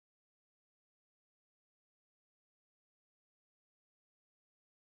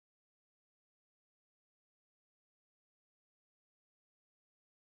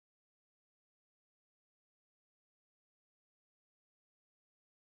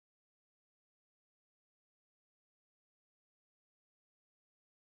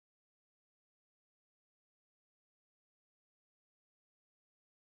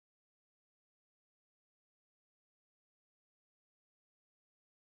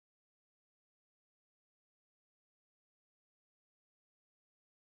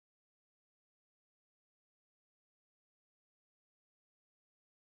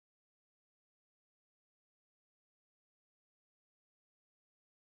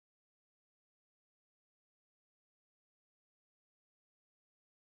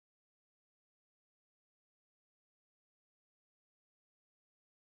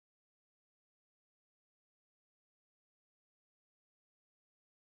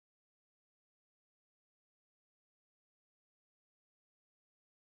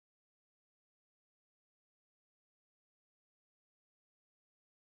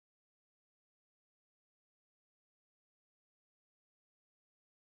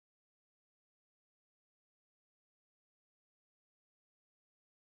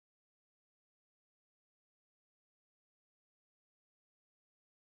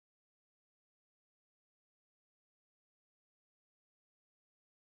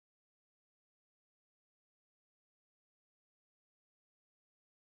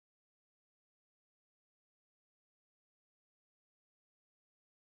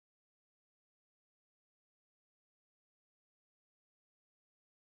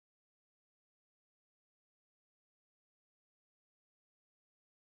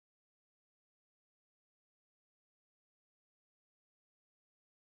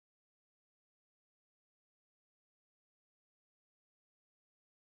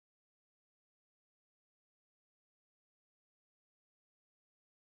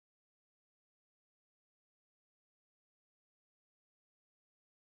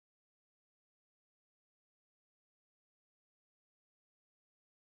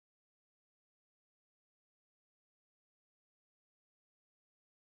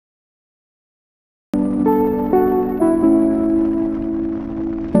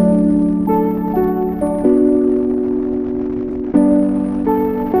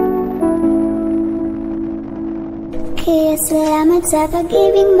Kaya salamat sa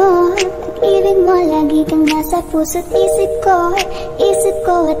pag-ibig mo. Pag-ibig mo, lagi kang nasa puso't isip ko. Isip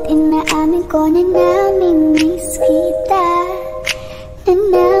ko at inaamin ko na namimiss kita. Na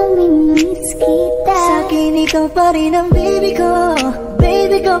namimiss kita. Sa'kin ikaw pa rin ang baby ko.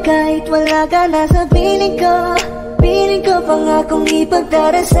 Baby ko, kahit wala ka na sa piling ko. Piling ko pangakong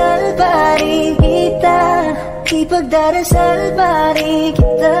ipagdarasal pa rin kita. Ipagdarasal pa rin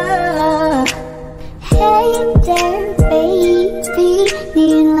kita. Hey there baby,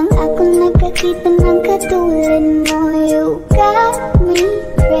 ngayon lang ako nagkakita ng katulad mo. You got me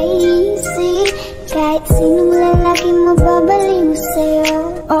crazy, kahit sinong lalaki mababaliw sa'yo.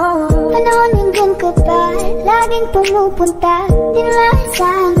 Panahon hanggang ka pa, laging pumupunta. Di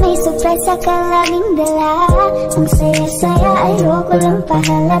lang may surprise ka laging dala. Ang saya-saya, ayoko lang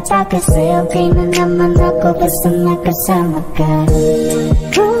pahalata. Kasi okay na naman ako basta nakasama ka.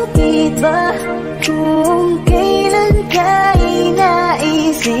 Bakit ba kung kailan ka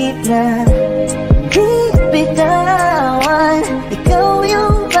inaisip na di bitawan? Ikaw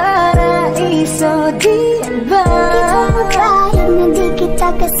yung paraiso, di ba? Ikaw mapayag na di kita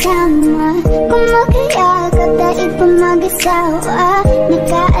kasama. Kung magkayagap dahil pa mag-asawa.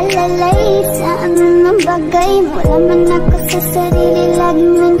 Nagkaalalay sa anong bagay. Wala man ako sa sarili,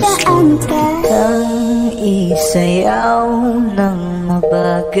 laging nandaan ka. Ang isayaw ng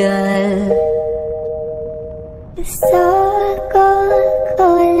mabagal. Gusto ko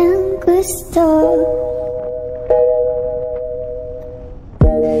lang gusto.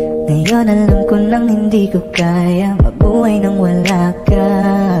 Ngayon alam ko nang hindi ko kaya mabuhay nang wala ka.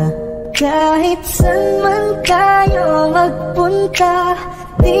 Kahit saan man tayo magpunta,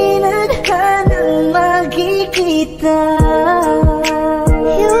 di na nang magkikita.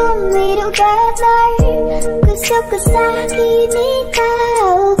 You made together, gusto ko sa'kin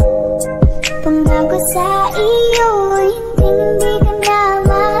ikaw. Pangako sa iyo, hindi ka na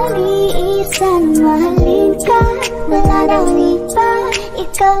mag-iisan. Mahalin ka, wala daw iba.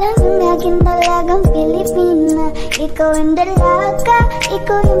 Ikaw lang ang aking talagang Pilipina. Ikaw ang dalaga,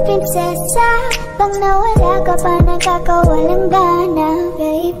 ikaw yung prinsesa. Pag nawala ka pa, nakakawalang gana,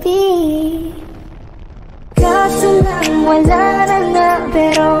 baby. Kaso lang wala na nga,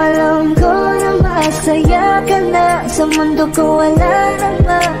 pero alam ko na masaya ka na. Sa mundo ko wala na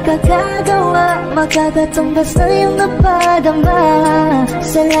makakagawa, makakatumbas na yung napadama.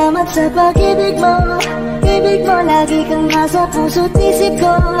 Salamat sa pag-ibig mo. Ibig mo, lagi kang nasa puso't isip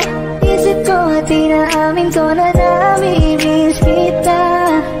ko. Isip ko at inaamin ko na namimiss kita.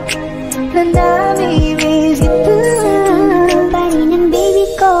 Na namimiss kita. Ikaw pa rin ang baby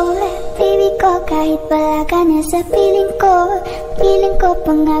ko. Baby ko, kahit wala ka na sa piling ko. Piling ko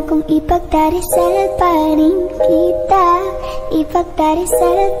pangakong ipagdarasal pa rin kita.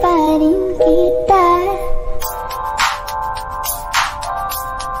 Ipagdarasal pa rin kita.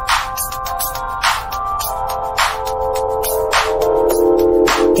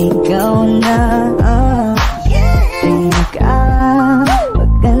 Ikaw na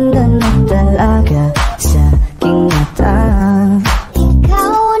pinaka-maganda na talaga sa aking mata.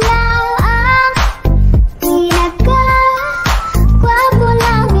 Ikaw na ang pinaka-gwapo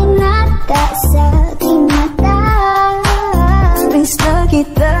na binata sa aking mata. Miss na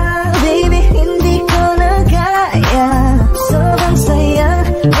kita, baby, hindi ko na kaya. Sobrang saya,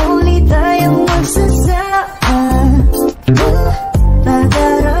 ulit tayong magsasama.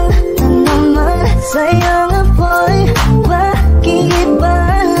 Nadarang na naman sa'yo nga boy. Bakit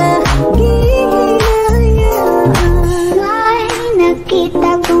ba lagi ginayaan? May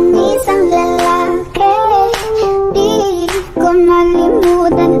nakita kong isang lalaki. Di ko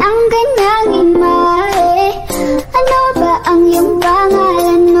malimutan ang kanyang imahe. Ano ba ang iyong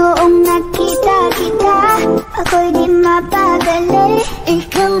pangalan noong nakita kita? Ako'y di mapagali.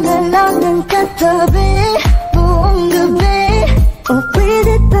 Ikaw na lang ang katabi buong gabi. O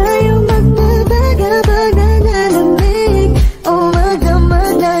pwede tayo magbabaga-baga na lamig. O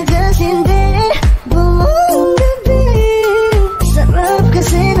magdamag-nagasindi buong gabi. Sarap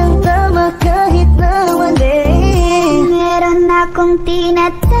kasi ng tama kahit na mali. Meron akong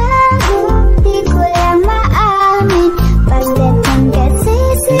tinatago, di ko lang maamin. Pagdating kasi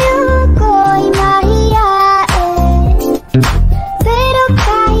sa'yo ko'y mahiyain. Pero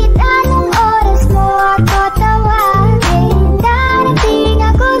kahit anong oras mo ako tawagin, darating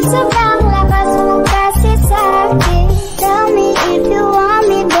ako sobrang lakas mo kasi sa'kin. Tell me if you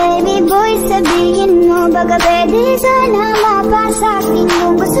want me, baby boy, sabihin mo. Baka pwede sana mapasakin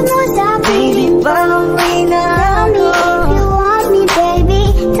yung gusto mo sa'kin. Baby, parang may na Tell me if you want me,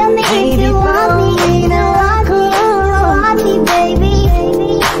 baby. Tell me if you want me, if you want me, baby.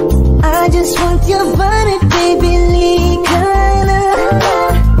 I just want your body, baby, leave.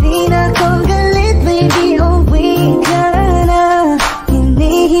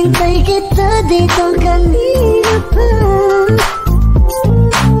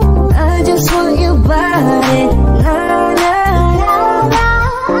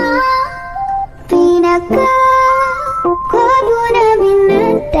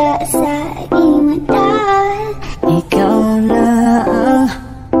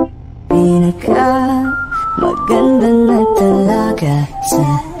 ka, maganda na talaga sa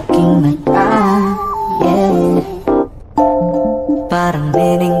aking mata, yeah. Parang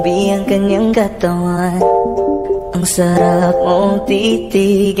Neneng-B ang kanyang katawan, ang sarap mong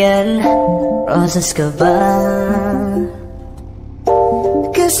titigan. Rosas ka ba?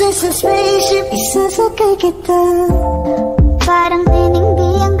 Kasi sa spaceship isasakay kita. Parang Neneng-B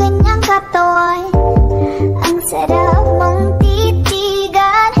ang kanyang katawan, ang sarap mong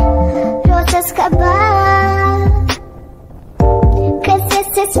titigan. Rosas ka ba? Kasi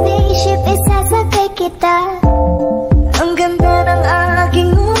sa spaceship isasakay kita. Ang ganda ng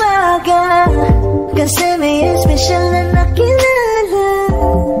aking umaga, kasi may espesyal na nakilala,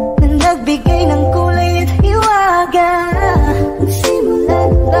 na nagbigay ng kulay at hiwaga. Simula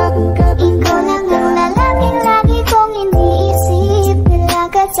ng bagong kapag ikaw lang ang lalaking lagi kong iniisip,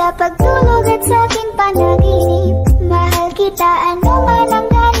 dalaga sa pagtulog at sa aking panaginip. Mahal kita, ano man ang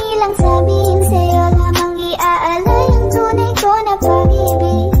kanilang sabihin, sa'yo lamang iaalay ang tunay ko na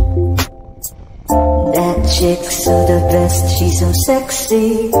pag-ibig. That chick's so the best, she's so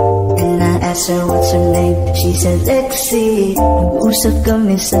sexy. And I asked her what's her name, she said Lexi. Nag-usap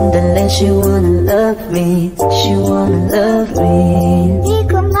kami sandali, she wanna love me, she wanna love me. Di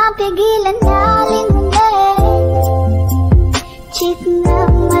ko mapigilan na lingunin, chick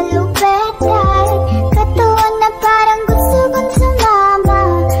na malupet ay katawan na parang gusto kong sumama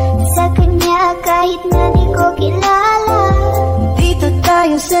sa kanya kahit na di ko kilala. Dito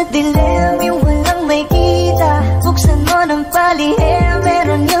tayo sa dilim, yung walang may kita. Buksan mo ng palihim,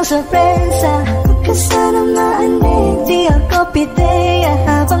 meron yung sorpresa. Magkasama maanig, di ako pideya,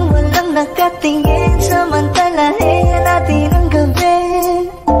 habang walang nakatingin, samantalahin natin ang gabi.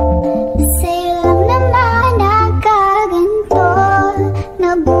 Sa'yo lang naman nakaganto,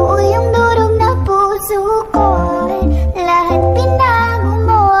 nabuo yung durog na puso ko. Lahat pinago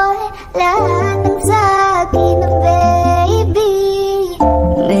mo, lahat ng sa'kin, baby.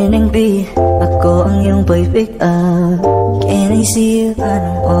 Neneng-B, ako ang iyong boy pick up. Can I see you?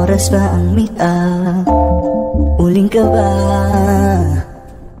 Anong oras ba ang meet up? Uling ka ba?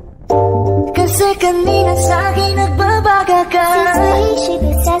 Kasi kanina sa'kin nagbabaga ka. Sa spaceship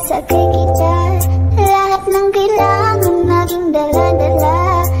isasakay kita, lahat ng kailangan naging dala-dala.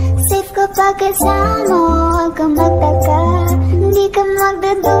 Safe kapag kasama, huwag kang magtaka. Hindi ka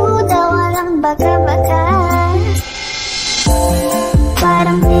magdaduda, walang baka-baka.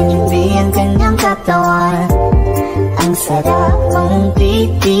 Parang Neneng-B ang kanyang katawan, ang sarap mong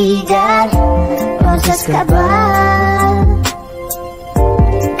titigan. Rosas ka ba?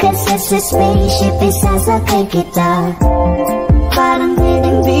 Kasi sa spaceship isasakay kita. Parang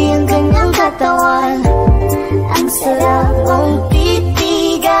Neneng-B ang kanyang katawan, ang sarap mong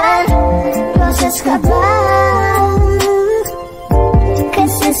titigan. Rosas ka ba?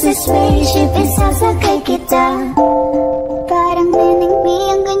 Kasi sa spaceship isasakay kita. Parang Neneng-B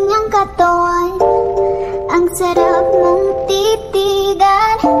ang kanyang katawan, ang sarap mong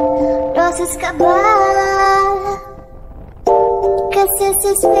titigan. Rosas ka ba? Kasi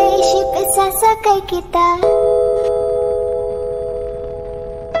sa spaceship isasakay kita.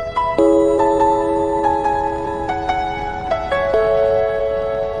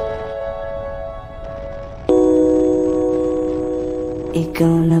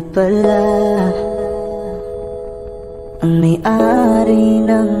 Ikaw na pala ang may-ari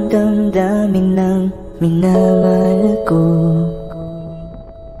ng damdamin ng minamahal ko.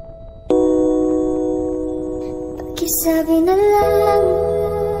 Pakisabi na lang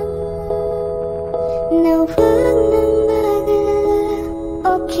na huwag nang mag-alala,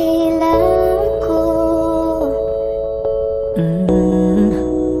 okay lang ako.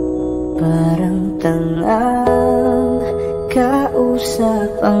 Parang tangang kausap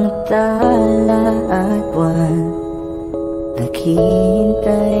ang tala at buwan,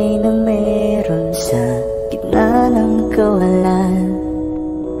 naghihintay na meron sa gitna ng kawalan.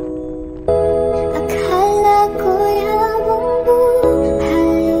 Akala ko'y habang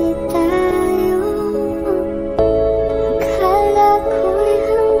buhay tayo, akala ko'y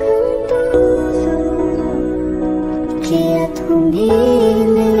hanggang dulo, kaya't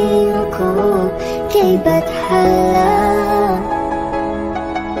humili ako kay Bathala.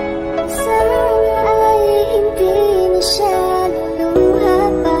 Sana ay hindi na siya luluha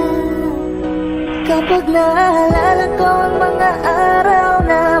pa. Kapag naalala ko ang mga araw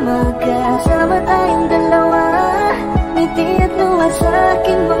na magkasama tayong dalawa, ngiti at luha sa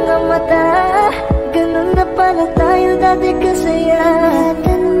aking mga mata, ganun na pala tayo dati kasaya.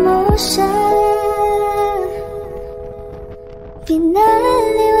 Ingatan mo siya,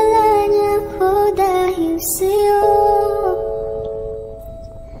 pinaliwala niya ako dahil sa'yo.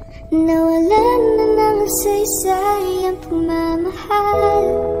 Nawalan na ng saysay ang pagmamahal.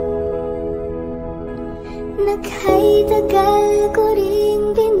 Naghay tagal ko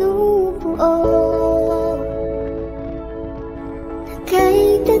rin binubuo.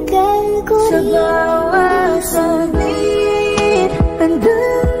 Naghay tagal ko rin. Sa bawat saglit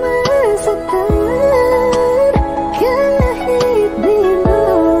handang masaktan, kahit di mo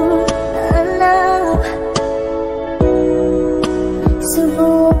alam.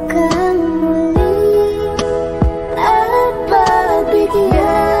 Subukan muli at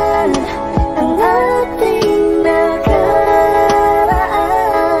pagbigyan ang ating nakaraan.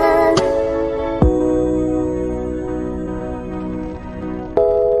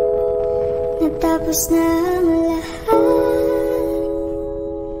 Natapos na ang lahat,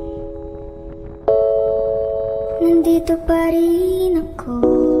 nandito pa rin ako.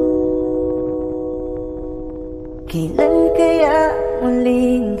 Kailan kaya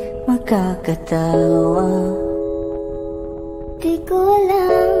muling makakatawa? Di ko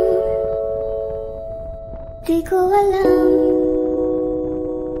alam, di ko alam.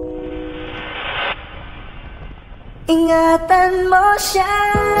 Ingatan mo siya,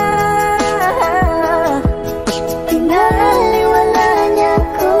 pinaliwala niya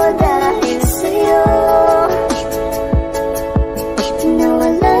ko dahil sa'yo.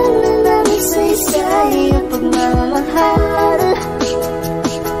 Nawalan na ng saysay ang pagmamahal.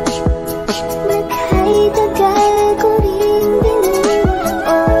 Naghay tagal ko rin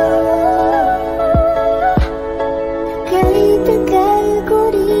binubuo. Naghay tagal ko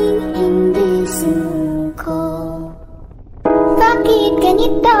rin hindi suko. Bakit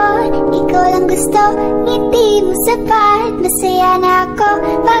ganito? Ikaw lang gusto, ngiti mo sapat, masaya na ako.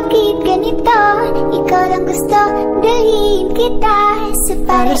 Bakit ganito? Ikaw lang gusto, dalhin kita sa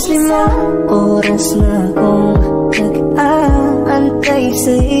paraiso. Oras na akong nag-aantay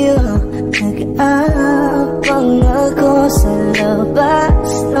sa'yo, nag-aabang ako sa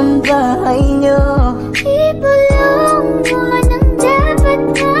labas ng bahay niyo. Ibulong mo nang dapat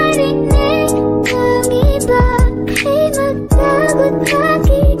marinig ng iba, ay magtagot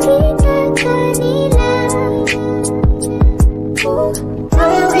makikita kanila.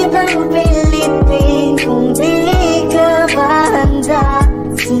 Ayaw kitang pilitin kung di ka ba handa.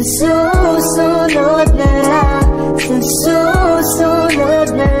 Sa susunod na lang, sa susunod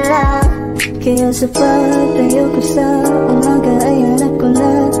na lang. Kaya sa pagtayo ko sa umaga ay hanap ko na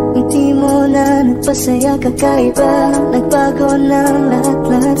ngiti mo na nagpasaya kakaiba. Nagbago ng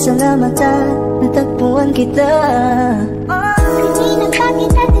lahat-lahat sa mata, natagpuan kita. Kanina pa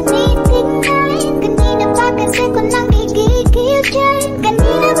kita tinitignan, kanina pa kasi ko nang gigigil dyan.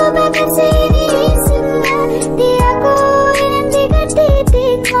 Kanina ko ba kasi iniisip na di ako hindi ka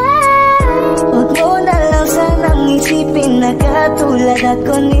titignan. Huwag mo na lang sanang isipin na katulad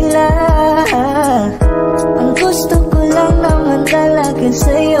ako nila. Ang gusto ko lang naman talaga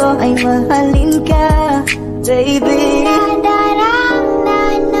sa'yo ay mahalin ka, baby. Nadarama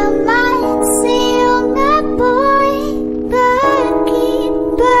naman sa'yo nga boy, bakit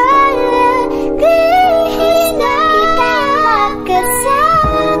ba lagi na kita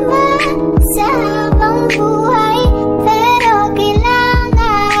magkasama sa habang buhay? Pero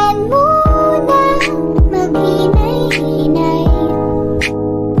kailangan mo na maghinay-hinay.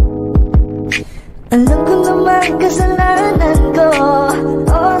 Alam ko naman kasalanan ko,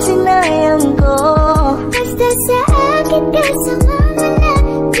 o sinayang ko. Basta sa akin kasama mo na,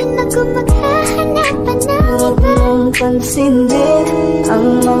 di na ko maghahanapan ng iba. Huwag mong pansinin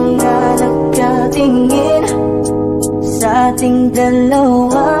ang mga nagkatingin sa ating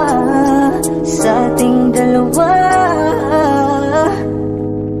dalawa, sa ating dalawa.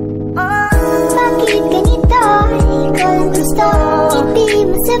 Bakit ganito? Ikaw lang gusto, hindi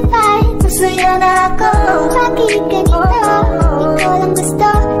mo sapat, masaya na ako. Bakit ganito? Ikaw lang gusto,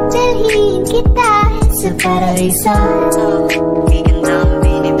 dalhin kita sa paraiso. Di ganda ang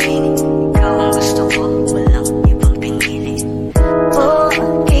binibini, ikaw ang gusto ko, walang ibang pinili. Oh,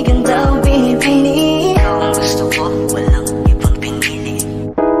 di ganda ang binibini, ikaw ang gusto ko, walang ibang pinili.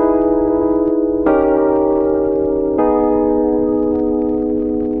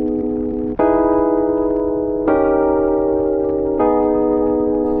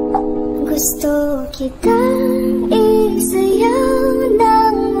 Gusto kitang isayaw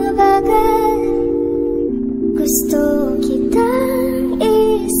ng mabagal. Gusto kitang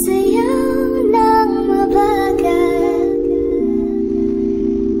isayaw ng mabagal.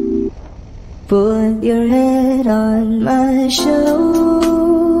 Put your head on my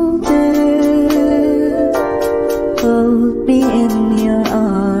shoulder, hold me in your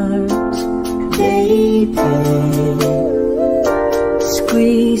arms, baby.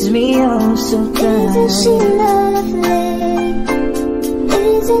 Squeeze squeeze me oh so tight. Isn't she lovely?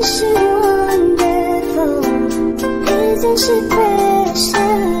 Isn't she wonderful? Isn't she precious?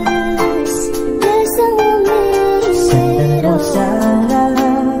 There's no limit at all.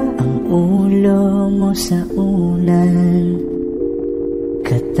 Ang ulo mo sa unan,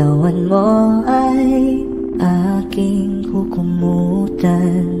 katawan mo ay aking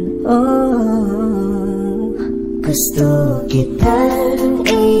hukumutan. Oh, gusto kitang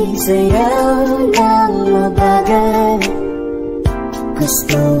isayaw ng mabagal.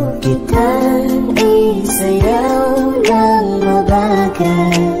 Gusto kitang isayaw ng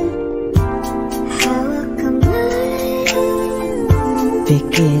mabagal. Hawak kamay,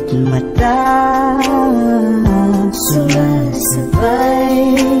 pikit mata, sumasabay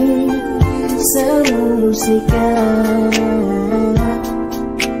sa musika.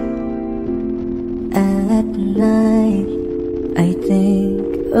 At night, I think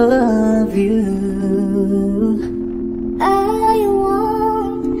of you. I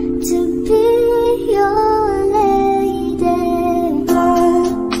want to be your lady.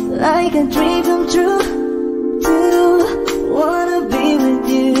 Like a dream come true. 2, wanna be with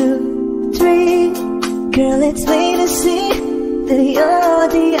you. 3, girl, it's plain to see that you're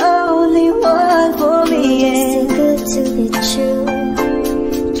the only one for me. It's too good to be true.